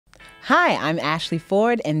Hi, I'm Ashley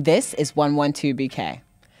Ford, and this is 112BK.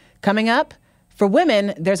 Coming up, for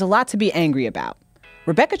women, there's a lot to be angry about.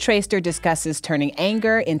 Rebecca Traister discusses turning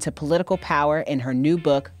anger into political power in her new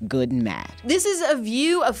book, Good and Mad. This is a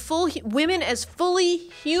view of women as fully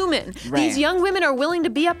human. Right. These young women are willing to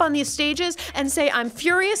be up on these stages and say, I'm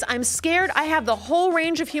furious, I'm scared, I have the whole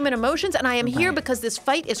range of human emotions, and I am here because this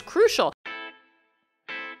fight is crucial.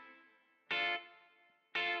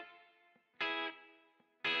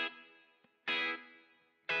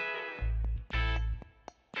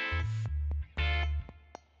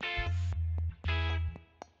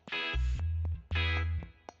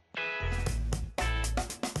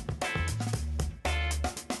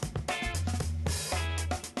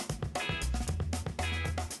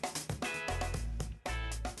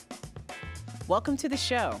 Welcome to the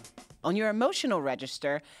show. On your emotional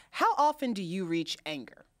register, how often do you reach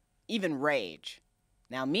anger, even rage?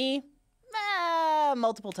 Now me,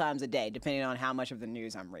 multiple times a day, depending on how much of the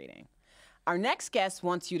news I'm reading. Our next guest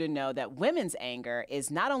wants you to know that women's anger is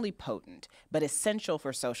not only potent, but essential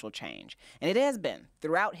for social change. And it has been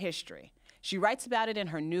throughout history. She writes about it in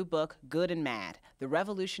her new book, Good and Mad, The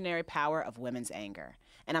Revolutionary Power of Women's Anger.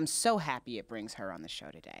 And I'm so happy it brings her on the show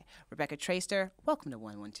today. Rebecca Traister, welcome to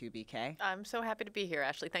 112BK. I'm so happy to be here,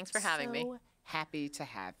 Ashley. Thanks for having me. So happy to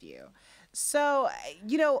have you. So,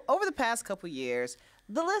 over the past couple years,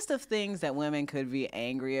 the list of things that women could be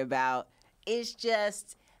angry about is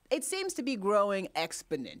just, it seems to be growing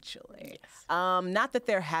exponentially. Yes. Not that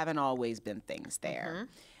there haven't always been things there.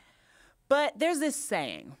 But there's this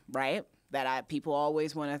saying, right, that people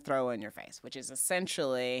always want to throw in your face, which is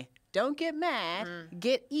essentially, don't get mad,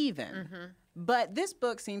 get even. But this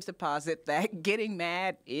book seems to posit that getting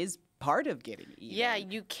mad is part of getting even. Yeah,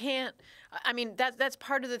 you can't, I mean, that's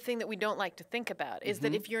part of the thing that we don't like to think about, is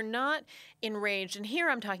that if you're not enraged, and here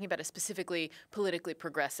I'm talking about a specifically politically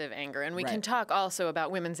progressive anger, and we can talk also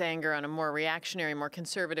about women's anger on a more reactionary, more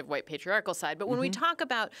conservative, white patriarchal side, but when we talk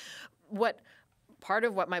about part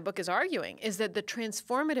of what my book is arguing is that the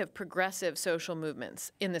transformative progressive social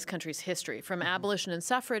movements in this country's history, from abolition and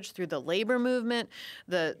suffrage through the labor movement,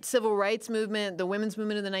 the civil rights movement, the women's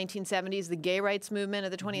movement of the 1970s, the gay rights movement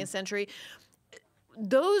of the 20th century,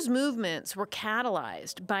 those movements were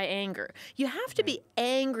catalyzed by anger. You have to be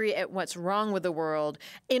angry at what's wrong with the world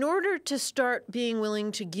in order to start being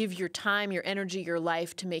willing to give your time, your energy, your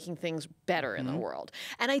life to making things better in the world.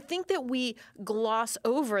 And I think that we gloss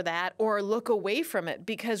over that or look away from it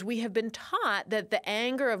because we have been taught that the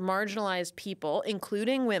anger of marginalized people,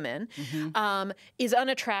 including women, is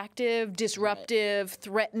unattractive, disruptive,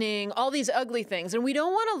 threatening, all these ugly things. And we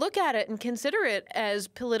don't want to look at it and consider it as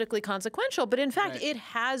politically consequential. But in fact, it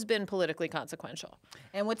has been politically consequential.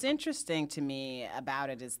 And what's interesting to me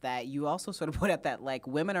about it is that you also sort of put out that, like,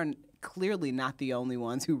 women are clearly not the only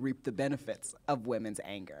ones who reap the benefits of women's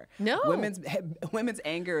anger. No. Women's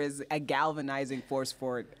anger is a galvanizing force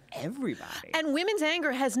for everybody. And women's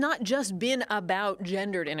anger has not just been about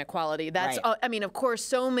gendered inequality. That's, I mean, of course,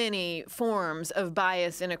 so many forms of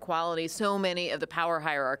bias, inequality, so many of the power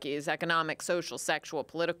hierarchies, economic, social, sexual,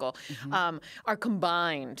 political, are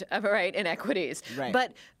combined, inequities.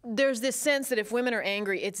 But there's this sense that if women are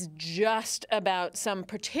angry, it's just about some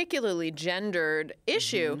particularly gendered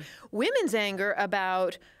issue. Women's anger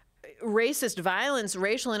about racist violence,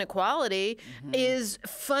 racial inequality is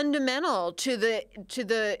fundamental to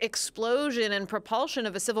the explosion and propulsion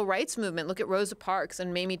of a civil rights movement. Look at Rosa Parks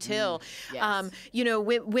and Mamie Till.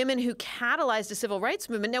 Women who catalyzed a civil rights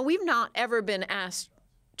movement. Now, we've not ever been asked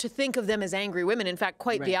to think of them as angry women. In fact,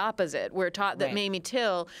 quite the opposite. We're taught that Mamie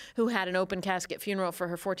Till, who had an open casket funeral for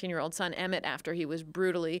her 14-year-old son Emmett after he was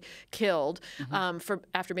brutally killed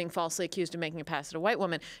after being falsely accused of making a pass at a white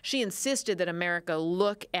woman, she insisted that America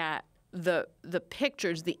look at the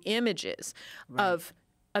pictures, the images of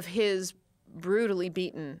his brutally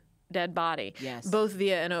beaten dead body, both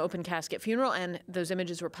via an open casket funeral, and those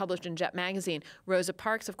images were published in Jet magazine. Rosa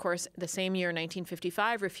Parks, of course, the same year,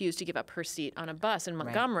 1955, refused to give up her seat on a bus in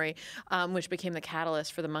Montgomery, which became the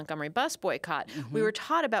catalyst for the Montgomery bus boycott. We were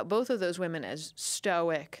taught about both of those women as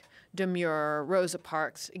stoic, demure. Rosa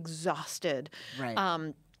Parks, exhausted.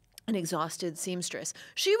 An exhausted seamstress.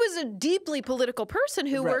 She was a deeply political person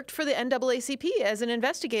who worked for the NAACP as an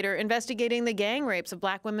investigator, investigating the gang rapes of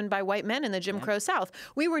black women by white men in the Jim Crow South.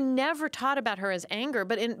 We were never taught about her as angry,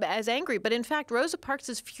 but in fact, Rosa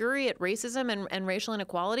Parks' fury at racism and racial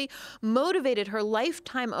inequality motivated her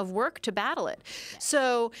lifetime of work to battle it.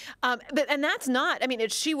 So, and that's not, I mean,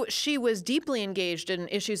 she was deeply engaged in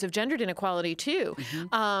issues of gendered inequality too.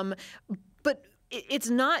 But it's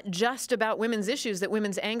not just about women's issues, that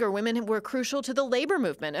women's anger. Women were crucial to the labor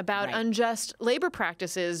movement, about unjust labor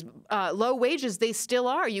practices, low wages. They still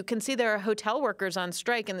are. You can see there are hotel workers on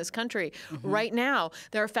strike in this country right now.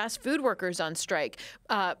 There are fast food workers on strike.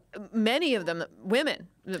 Many of them women.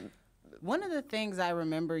 One of the things I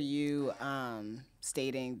remember you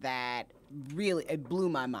stating that really it blew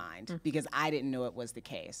my mind because I didn't know it was the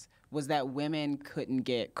case was that women couldn't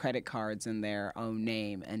get credit cards in their own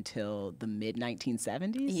name until the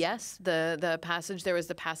mid-1970s? Yes, there was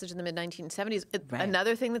the passage in the mid-1970s.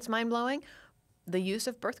 Another thing that's mind-blowing, the use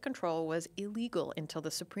of birth control was illegal until the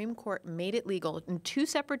Supreme Court made it legal in two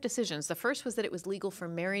separate decisions. The first was that it was legal for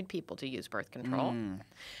married people to use birth control,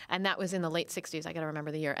 and that was in the late 60s. I got to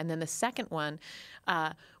remember the year. And then the second one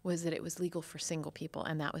was that it was legal for single people,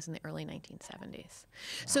 and that was in the early 1970s.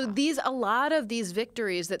 Wow. So a lot of these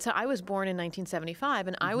victories so I was born in 1975,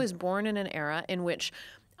 and I was born in an era in which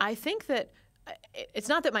I think that it's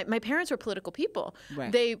not that my parents were political people.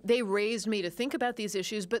 Right. They raised me to think about these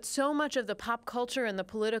issues, but so much of the pop culture and the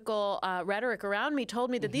political rhetoric around me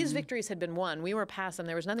told me that these victories had been won. We were past them.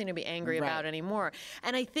 There was nothing to be angry about anymore.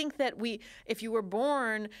 And I think that if you were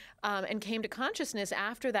born and came to consciousness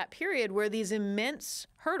after that period where these immense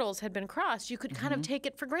hurdles had been crossed, you could kind of take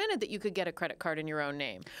it for granted that you could get a credit card in your own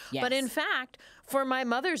name. Yes. But in fact, for my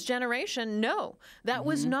mother's generation, no, that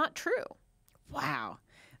was not true. Wow.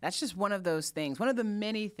 That's just one of those things, one of the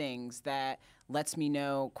many things that lets me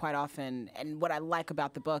know quite often, and what I like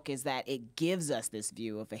about the book is that it gives us this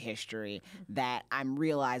view of a history that I'm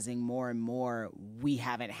realizing more and more we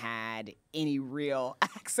haven't had any real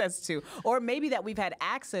access to, or maybe that we've had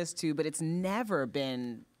access to, but it's never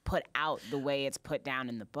been put out the way it's put down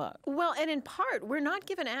in the book. Well, and in part, we're not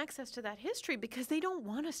given access to that history because they don't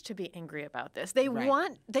want us to be angry about this. They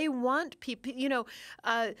want people,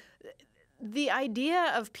 the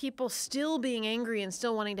idea of people still being angry and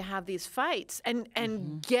still wanting to have these fights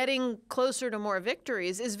and getting closer to more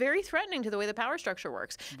victories is very threatening to the way the power structure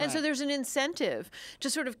works. And so there's an incentive to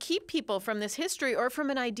sort of keep people from this history or from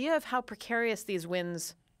an idea of how precarious these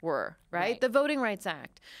wins were, right? The Voting Rights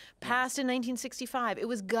Act, passed in 1965. It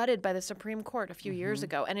was gutted by the Supreme Court a few years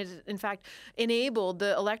ago, and it, in fact, enabled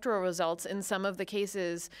the electoral results in some of the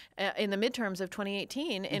cases in the midterms of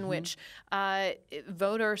 2018 in which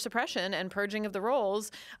voter suppression and purging of the rolls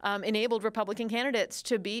enabled Republican candidates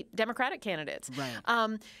to beat Democratic candidates.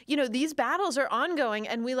 These battles are ongoing,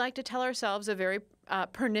 and we like to tell ourselves a very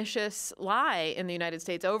pernicious lie in the United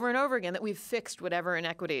States over and over again that we've fixed whatever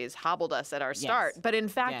inequities hobbled us at our start. But in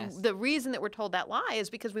fact, the reason that we're told that lie is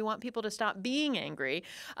because we want people to stop being angry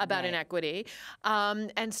about inequity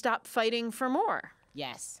and stop fighting for more.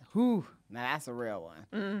 Yes. Whew. Now that's a real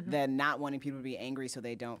one. The not wanting people to be angry so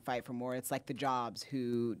they don't fight for more. It's like the Jobs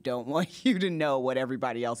who don't want you to know what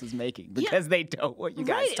everybody else is making because they don't want you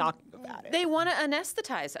guys talking about it. They want to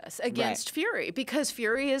anesthetize us against fury because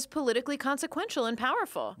fury is politically consequential and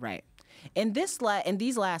powerful. Right. In these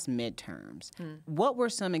last midterms, what were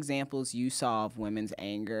some examples you saw of women's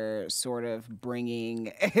anger sort of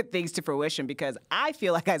bringing things to fruition? Because I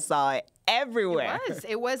feel like I saw it everywhere.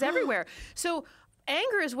 It was everywhere. So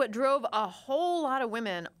anger is what drove a whole lot of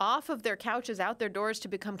women off of their couches, out their doors to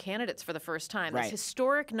become candidates for the first time. This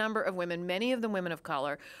historic number of women, many of them women of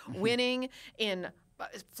color, winning in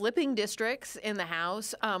flipping districts in the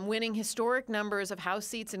House, winning historic numbers of House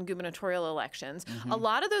seats in gubernatorial elections. A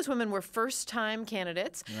lot of those women were first-time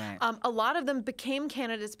candidates. A lot of them became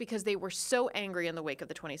candidates because they were so angry in the wake of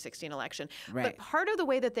the 2016 election. But part of the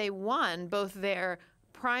way that they won both their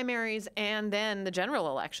primaries and then the general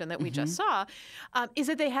election that we just saw, is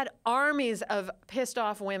that they had armies of pissed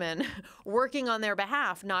off women working on their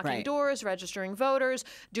behalf, knocking doors, registering voters,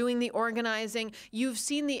 doing the organizing. You've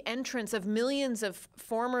seen the entrance of millions of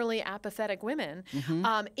formerly apathetic women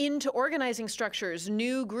into organizing structures,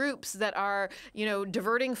 new groups that are,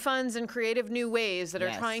 diverting funds in creative new ways, that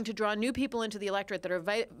are trying to draw new people into the electorate, that are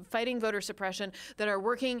fighting voter suppression, that are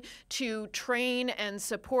working to train and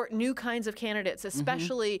support new kinds of candidates,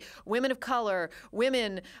 especially women of color,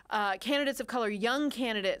 candidates of color, young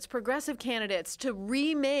candidates, progressive candidates, to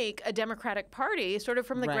remake a Democratic Party sort of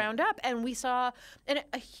from the ground up. And we saw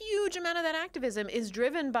a huge amount of that activism is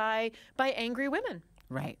driven by angry women.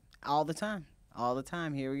 Right. All the time. All the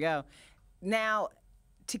time. Here we go. Now,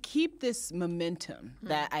 to keep this momentum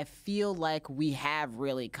that I feel like we have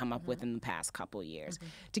really come up with in the past couple of years,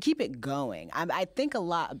 to keep it going, I think a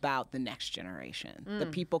lot about the next generation, the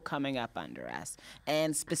people coming up under us,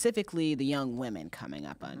 and specifically the young women coming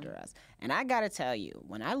up under us. And I got to tell you,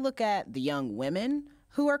 when I look at the young women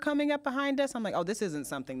who are coming up behind us, I'm like, oh, this isn't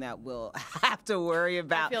something that we'll have to worry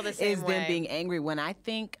about. I feel the same is way. them being angry. When I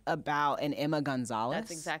think about an Emma Gonzalez.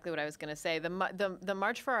 That's exactly what I was going to say. The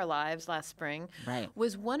March for Our Lives last spring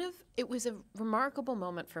was it was a remarkable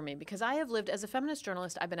moment for me because I have lived, as a feminist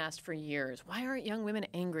journalist, I've been asked for years, why aren't young women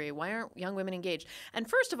angry? Why aren't young women engaged? And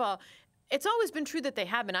first of all, it's always been true that they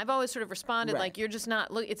have been. I've always sort of responded like, you're just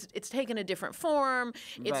not, look, it's taken a different form.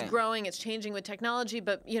 It's growing, it's changing with technology.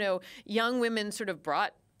 But, young women sort of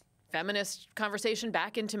brought feminist conversation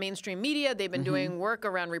back into mainstream media. They've been doing work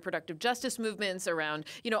around reproductive justice movements, around,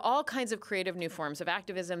 all kinds of creative new forms of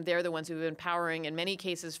activism. They're the ones who've been powering, in many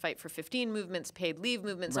cases, Fight for 15 movements, paid leave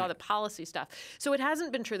movements, all the policy stuff. So it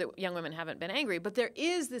hasn't been true that young women haven't been angry, but there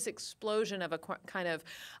is this explosion of a kind of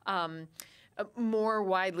a more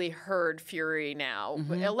widely heard fury now,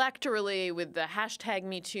 electorally, with the hashtag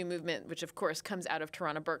Me Too movement, which of course comes out of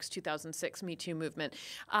Tarana Burke's 2006 Me Too movement.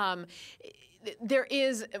 We're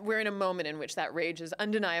in a moment in which that rage is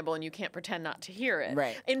undeniable and you can't pretend not to hear it.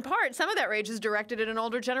 Right. In part, some of that rage is directed at an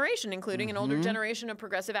older generation, including an older generation of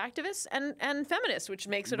progressive activists and feminists, which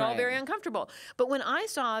makes it all very uncomfortable. But when I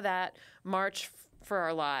saw that March for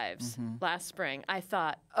Our Lives last spring, I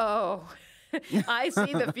thought, oh, I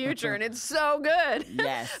see the future and it's so good.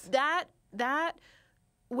 Yes. That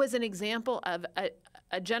was an example of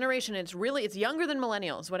a generation. It's younger than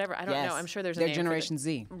millennials, whatever. I don't know. I'm sure there's a name Generation for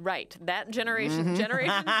Z. Right. That generation,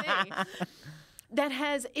 Generation Z.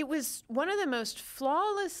 It was one of the most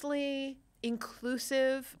flawlessly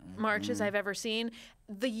inclusive marches I've ever seen.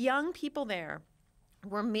 The young people there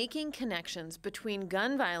were making connections between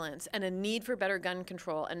gun violence and a need for better gun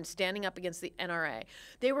control and standing up against the NRA.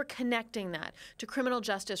 They were connecting that to criminal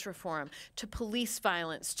justice reform, to police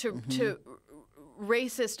violence, to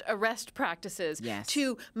racist arrest practices,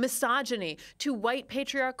 to misogyny, to white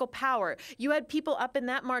patriarchal power. You had people up in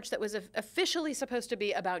that march that was officially supposed to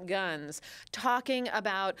be about guns, talking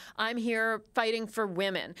about, I'm here fighting for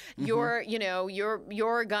women. Your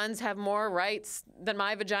guns have more rights than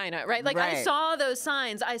my vagina, right? I saw those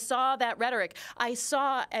signs. I saw that rhetoric. I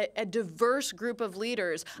saw a diverse group of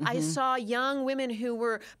leaders. I saw young women who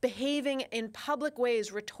were behaving in public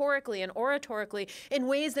ways, rhetorically and oratorically, in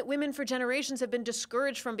ways that women for generations have been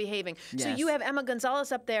discouraged from behaving. So you have Emma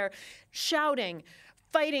Gonzalez up there shouting,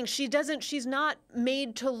 fighting. She's not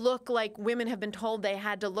made to look like women have been told they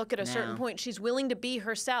had to look at a certain point. She's willing to be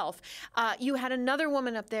herself. You had another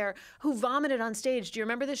woman up there who vomited on stage. Do you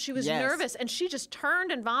remember this? She was nervous and she just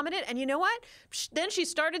turned and vomited. And you know what? Then she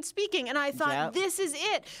started speaking and I thought, this is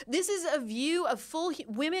it. This is a view of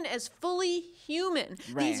women as fully human.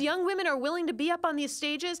 These young women are willing to be up on these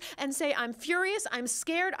stages and say, I'm furious, I'm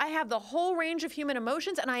scared, I have the whole range of human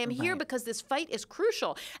emotions and I am here because this fight is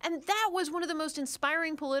crucial. And that was one of the most inspiring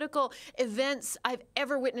political events I've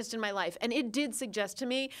ever witnessed in my life. And it did suggest to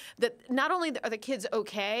me that not only are the kids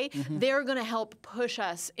okay, they're going to help push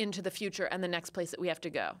us into the future and the next place that we have to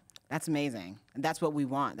go. That's amazing. That's what we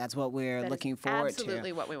want. That's what we're looking forward to.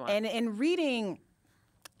 Absolutely what we want. And in reading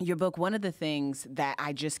your book, one of the things that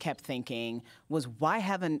I just kept thinking was, why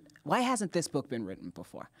hasn't this book been written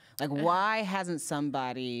before? Why hasn't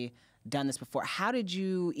somebody done this before? How did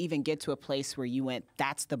you even get to a place where you went,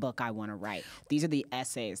 that's the book I want to write? These are the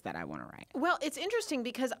essays that I want to write. Well, it's interesting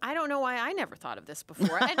because I don't know why I never thought of this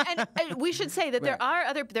before. and we should say that there are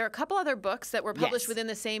a couple other books that were published within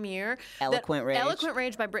the same year. Eloquent Rage. Eloquent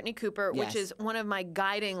Rage by Brittany Cooper, which is one of my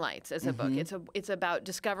guiding lights as a book. It's about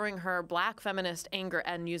discovering her Black feminist anger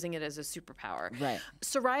and using it as a superpower.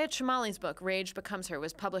 Soraya Chomali's book, Rage Becomes Her,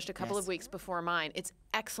 was published a couple of weeks before mine. It's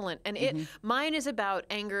excellent. And mine is about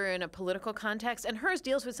anger in a political context, and hers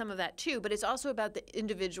deals with some of that too, but it's also about the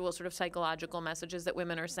individual sort of psychological messages that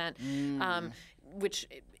women are sent, which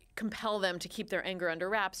compel them to keep their anger under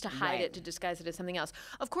wraps, to hide it, to disguise it as something else.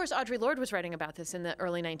 Of course, Audre Lorde was writing about this in the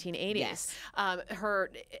early 1980s. Her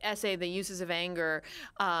essay, The Uses of Anger,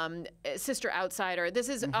 Sister Outsider,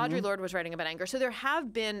 Audre Lorde was writing about anger. So there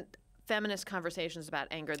have been feminist conversations about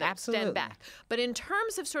anger that extend back. But in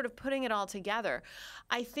terms of sort of putting it all together,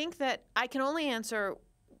 I think that I can only answer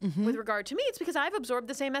with regard to me, it's because I've absorbed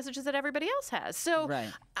the same messages that everybody else has. So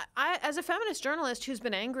I, as a feminist journalist who's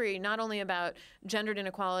been angry not only about gendered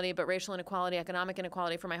inequality, but racial inequality, economic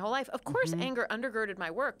inequality for my whole life, of course anger undergirded my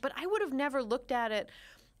work, but I would have never looked at it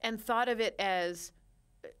and thought of it as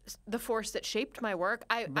the force that shaped my work.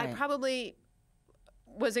 I probably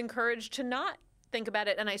was encouraged to not think about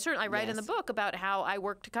it, and I write in the book about how I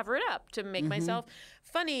work to cover it up, to make myself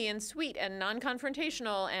funny and sweet and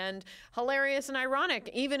non-confrontational and hilarious and ironic,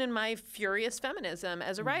 even in my furious feminism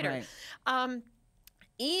as a writer.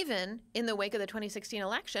 Even in the wake of the 2016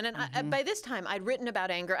 election, and by this time I'd written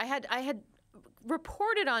about anger. I had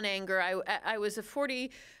reported on anger. I was a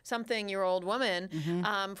 40-something-year-old woman,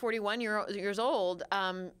 41 years old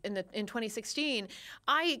in 2016.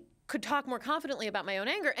 I could talk more confidently about my own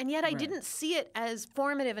anger, and yet I didn't see it as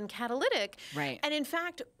formative and catalytic. Right. And in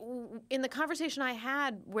fact, in the conversation I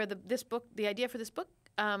had where the idea for this book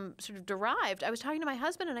sort of derived, I was talking to my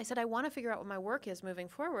husband and I said, I want to figure out what my work is moving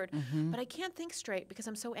forward, but I can't think straight because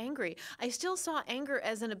I'm so angry. I still saw anger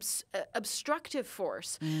as an obstructive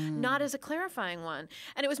force, not as a clarifying one.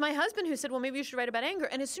 And it was my husband who said, well, maybe you should write about anger.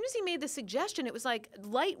 And as soon as he made the suggestion, it was like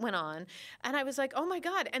light went on. And I was like, oh my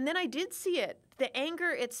God. And then I did see it, the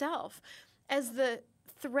anger itself, as the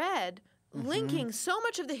thread linking so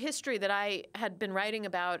much of the history that I had been writing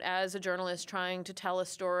about as a journalist trying to tell a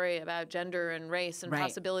story about gender and race and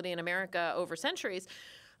possibility in America over centuries,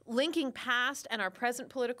 linking past and our present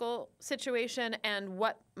political situation and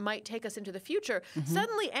what might take us into the future.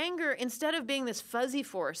 Suddenly anger, instead of being this fuzzy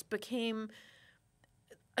force, became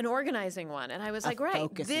an organizing one. And I was like, right,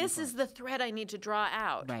 this is the thread I need to draw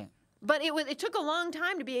out. Right. But it took a long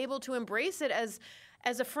time to be able to embrace it as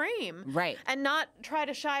a frame, right, and not try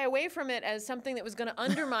to shy away from it as something that was going to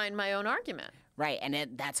undermine my own argument. Right,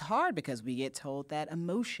 and that's hard because we get told that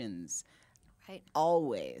emotions, right,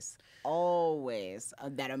 always,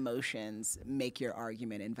 that emotions make your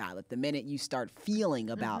argument invalid. The minute you start feeling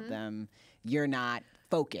about them, you're not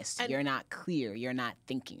focused, you're not clear, you're not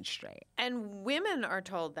thinking straight. And women are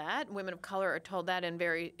told that. Women of color are told that in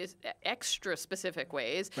very extra specific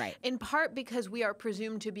ways, right, in part because we are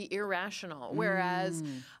presumed to be irrational, whereas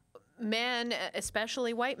men,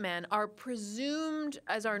 especially white men, are presumed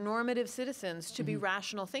as our normative citizens to be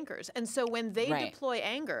rational thinkers. And so when they deploy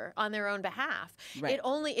anger on their own behalf,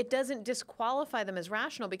 it doesn't disqualify them as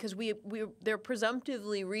rational because they're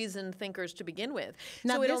presumptively reasoned thinkers to begin with.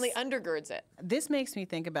 Now so it only undergirds it. This makes me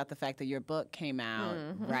think about the fact that your book came out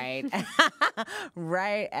right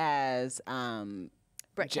as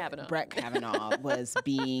Brett Kavanaugh. Brett Kavanaugh was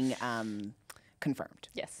being confirmed.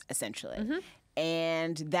 Yes. Essentially.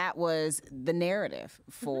 And that was the narrative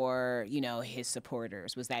for, his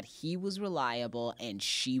supporters, was that he was reliable and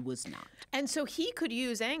she was not. And so he could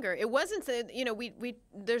use anger. It wasn't that,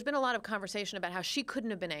 there's been a lot of conversation about how she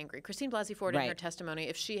couldn't have been angry. Christine Blasey Ford in her testimony,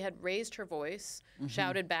 if she had raised her voice,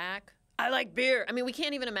 shouted back, I like beer. I mean, we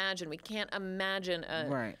can't even imagine. We can't imagine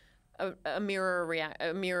a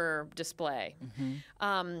mirror display.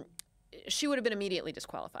 She would have been immediately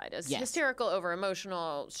disqualified. As hysterical,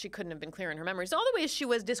 over-emotional, she couldn't have been clear in her memories. All the ways she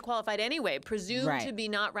was disqualified anyway, presumed to be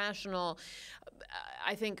not rational.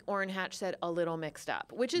 I think Orrin Hatch said a little mixed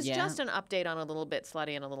up, which is just an update on a little bit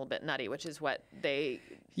slutty and a little bit nutty, which is what they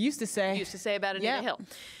used to say about Anita Hill.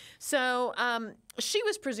 So she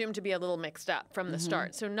was presumed to be a little mixed up from the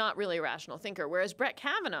start, so not really a rational thinker. Whereas Brett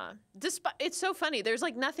Kavanaugh, it's so funny. There's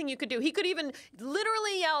like nothing you could do. He could even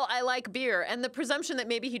literally yell, I like beer, and the presumption that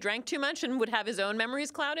maybe he drank too much and would have his own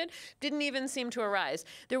memories clouded didn't even seem to arise.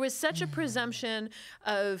 There was such a presumption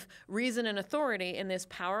of reason and authority in this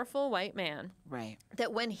powerful white man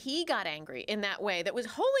that when he got angry in that way that was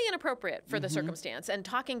wholly inappropriate for the circumstance, and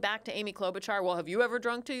talking back to Amy Klobuchar, well, have you ever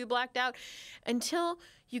drunk till you blacked out? Until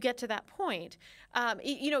you get to that point,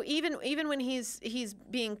 even when he's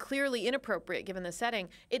being clearly inappropriate given the setting,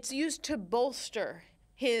 it's used to bolster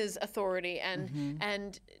his authority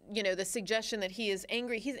and the suggestion that he is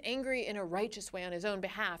angry. He's angry in a righteous way on his own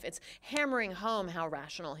behalf. It's hammering home how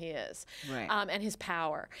rational he is, and his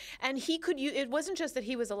power. And he could use. It wasn't just that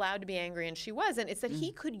he was allowed to be angry and she wasn't. It's that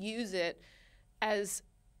he could use it as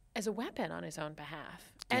a weapon on his own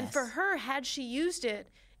behalf. And for her, had she used it,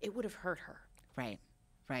 it would have hurt her. Right.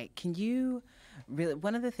 Can you really,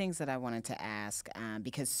 one of the things that I wanted to ask,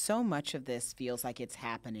 because so much of this feels like it's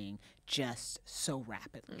happening just so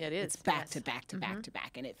rapidly. It is. It's back to back to back to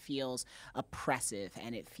back, and it feels oppressive,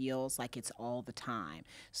 and it feels like it's all the time.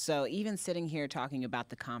 So even sitting here talking about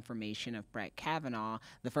the confirmation of Brett Kavanaugh,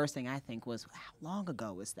 the first thing I think was, how long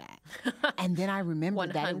ago was that? And then I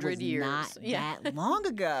remembered that it was years. Not that long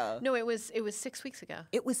ago. No, it was 6 weeks ago.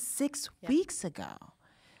 It was 6 weeks ago.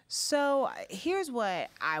 So here's what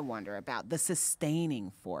I wonder about the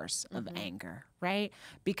sustaining force of anger, right?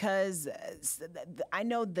 Because I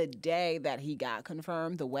know the day that he got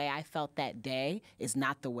confirmed, the way I felt that day is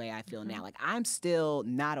not the way I feel now. Like, I'm still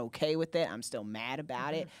not okay with it. I'm still mad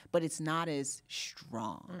about it, but it's not as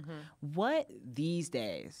strong. What these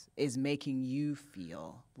days is making you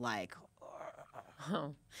feel like...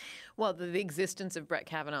 Well, the existence of Brett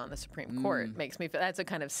Kavanaugh on the Supreme Court makes me feel that's a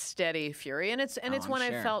kind of steady fury, and it's one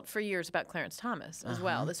I've felt for years about Clarence Thomas as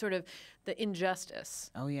well. The sort of the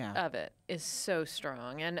injustice of it is so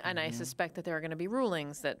strong, and I suspect that there are going to be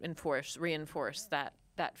rulings that reinforce that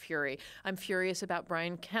fury. I'm furious about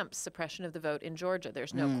Brian Kemp's suppression of the vote in Georgia.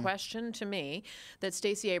 There's no question to me that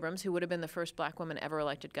Stacey Abrams, who would have been the first black woman ever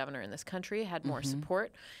elected governor in this country, had more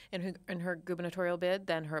support in her gubernatorial bid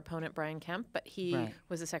than her opponent Brian Kemp, but he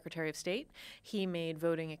was the Secretary of State. He made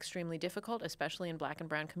voting extremely difficult, especially in black and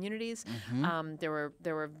brown communities. There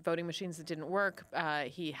were voting machines that didn't work.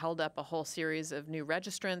 He held up a whole series of new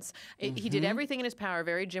registrants. He did everything in his power,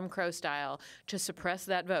 very Jim Crow style, to suppress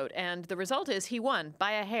that vote. And the result is he won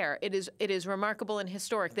by a hair. It is remarkable and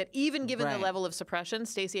historic that even given the level of suppression,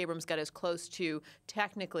 Stacey Abrams got as close to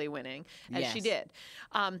technically winning as she did.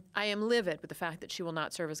 I am livid with the fact that she will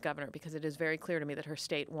not serve as governor because it is very clear to me that her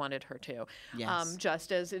state wanted her to.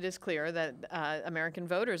 Just as it is clear that American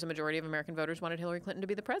voters, a majority of American voters, wanted Hillary Clinton to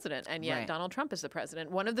be the president, and yet Donald Trump is the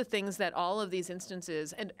president. One of the things that all of these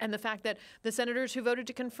instances, and the fact that the senators who voted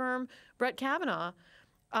to confirm Brett Kavanaugh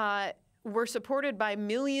were supported by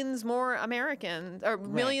millions more Americans, or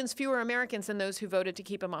millions fewer Americans than those who voted to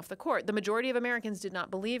keep him off the court. The majority of Americans did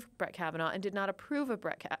not believe Brett Kavanaugh and did not approve of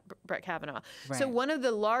Brett Kavanaugh. So one of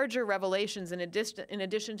the larger revelations, in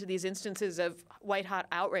addition to these instances of white-hot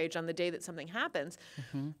outrage on the day that something happens,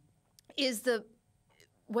 is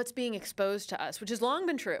what's being exposed to us, which has long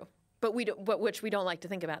been true, but which we don't like to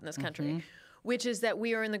think about in this country, which is that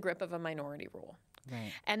we are in the grip of a minority rule.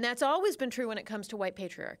 And that's always been true when it comes to white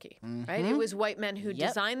patriarchy, right? It was white men who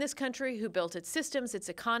designed this country, who built its systems, its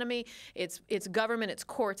economy, its government, its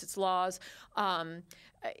courts, its laws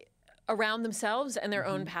around themselves and their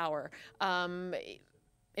own power.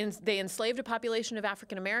 They enslaved a population of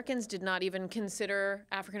African Americans, did not even consider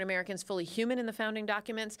African Americans fully human in the founding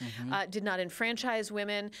documents, did not enfranchise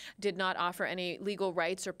women, did not offer any legal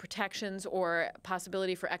rights or protections or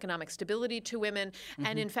possibility for economic stability to women.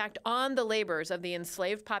 And in fact, on the labors of the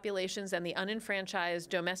enslaved populations and the unenfranchised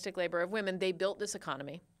domestic labor of women, they built this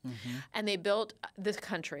economy. And they built this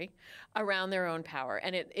country around their own power.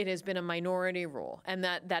 And it has been a minority rule. And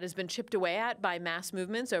that has been chipped away at by mass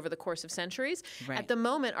movements over the course of centuries. At the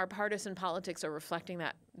moment, our partisan politics are reflecting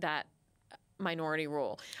that minority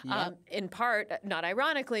rule. In part, not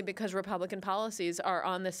ironically, because Republican policies are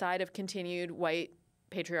on the side of continued white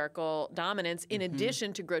patriarchal dominance, in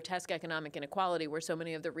addition to grotesque economic inequality, where so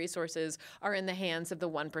many of the resources are in the hands of the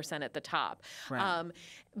 1% at the top.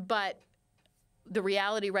 But the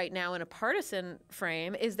reality right now in a partisan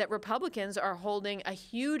frame is that Republicans are holding a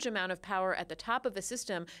huge amount of power at the top of the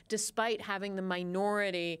system despite having the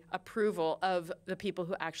minority approval of the people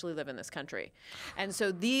who actually live in this country. And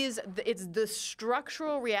so it's the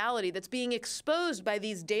structural reality that's being exposed by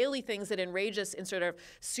these daily things that enrage us in sort of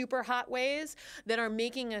super hot ways that are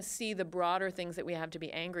making us see the broader things that we have to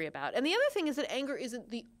be angry about. And the other thing is that anger isn't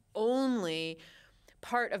the only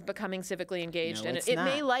part of becoming civically engaged. And it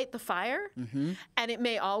may light the fire, and it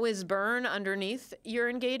may always burn underneath your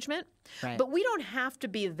engagement, but we don't have to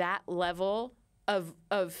be that level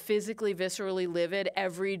of physically, viscerally livid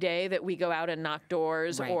every day that we go out and knock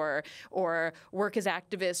doors or work as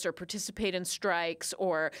activists or participate in strikes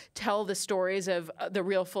or tell the stories of the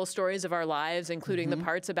real full stories of our lives, including the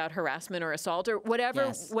parts about harassment or assault or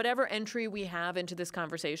whatever entry we have into this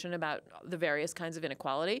conversation about the various kinds of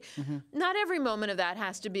inequality. Not every moment of that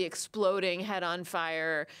has to be exploding, head on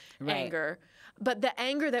fire anger. But the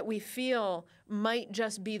anger that we feel might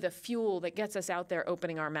just be the fuel that gets us out there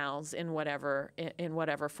opening our mouths in whatever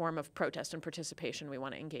form of protest and participation we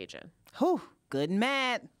want to engage in. Whew, good and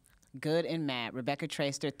mad. Good and mad. Rebecca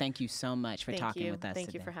Traister, thank you so much for talking with us today.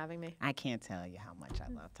 Thank you for having me. I can't tell you how much I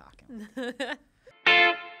love talking with you.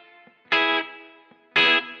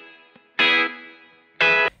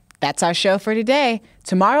 That's our show for today.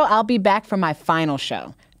 Tomorrow I'll be back for my final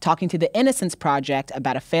show, talking to the Innocence Project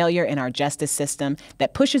about a failure in our justice system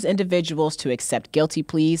that pushes individuals to accept guilty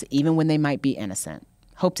pleas even when they might be innocent.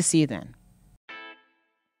 Hope to see you then.